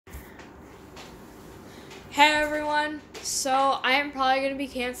Hey everyone, so I am probably going to be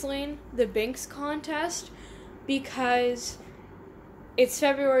canceling the Binks contest because it's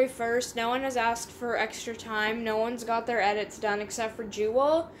February 1st. No one has asked for extra time. No one's got their edits done except for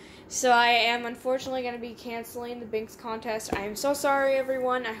Jewel. So I am unfortunately going to be canceling the Binks contest. I am so sorry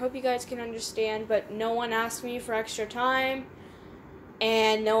everyone. I hope you guys can understand, but no one asked me for extra time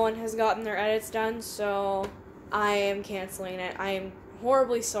and no one has gotten their edits done, so I am canceling it. I am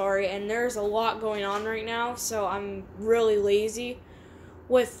horribly sorry, and there's a lot going on right now, so I'm really lazy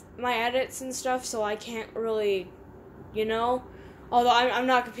with my edits and stuff, so I can't really, although I'm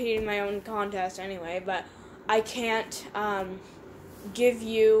not competing in my own contest anyway, but I can't give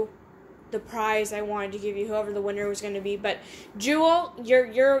you the prize I wanted to give you, whoever the winner was going to be. But Jewel,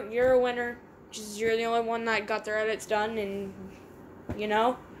 you're a winner. Just you're the only one that got their edits done, and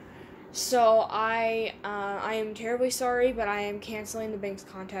So I am terribly sorry, but I am canceling the Binks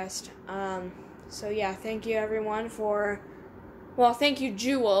contest. So yeah, thank you everyone thank you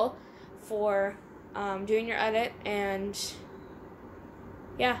Jewel for doing your edit, and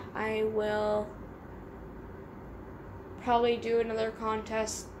yeah, I will probably do another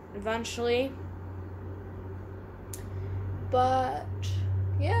contest eventually. But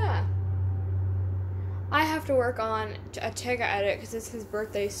yeah, I have to work on a Tega edit because it's his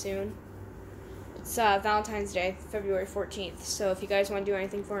birthday soon. It's Valentine's Day, February 14th, so if you guys want to do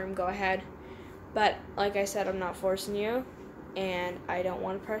anything for him, go ahead. But like I said, I'm not forcing you, and I don't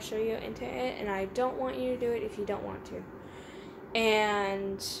want to pressure you into it, and I don't want you to do it if you don't want to.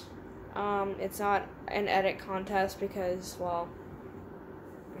 And it's not an edit contest because, well,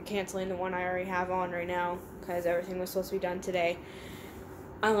 I'm canceling the one I already have on right now because everything was supposed to be done today.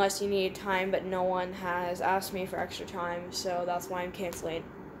 Unless you need time, but no one has asked me for extra time, so that's why I'm canceling.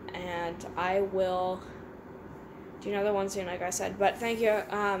 And I will do another one soon, like I said. But thank you,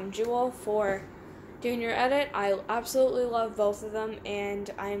 Jewel, for doing your edit. I absolutely love both of them, and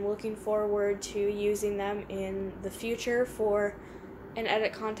I'm looking forward to using them in the future for an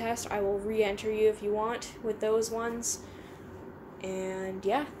edit contest. I will re-enter you if you want with those ones. And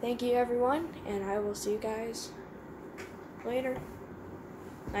yeah, thank you everyone, and I will see you guys later.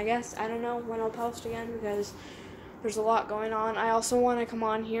 I guess, I don't know when I'll post again because there's a lot going on. I also want to come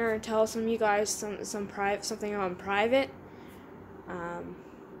on here and tell some of you guys something on private.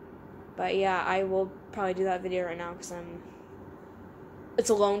 But yeah, I will probably do that video right now because it's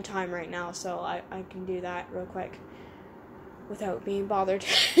alone time right now, so I can do that real quick without being bothered.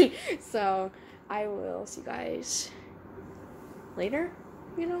 So I will see you guys later,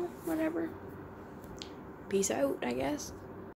 whatever. Peace out, I guess.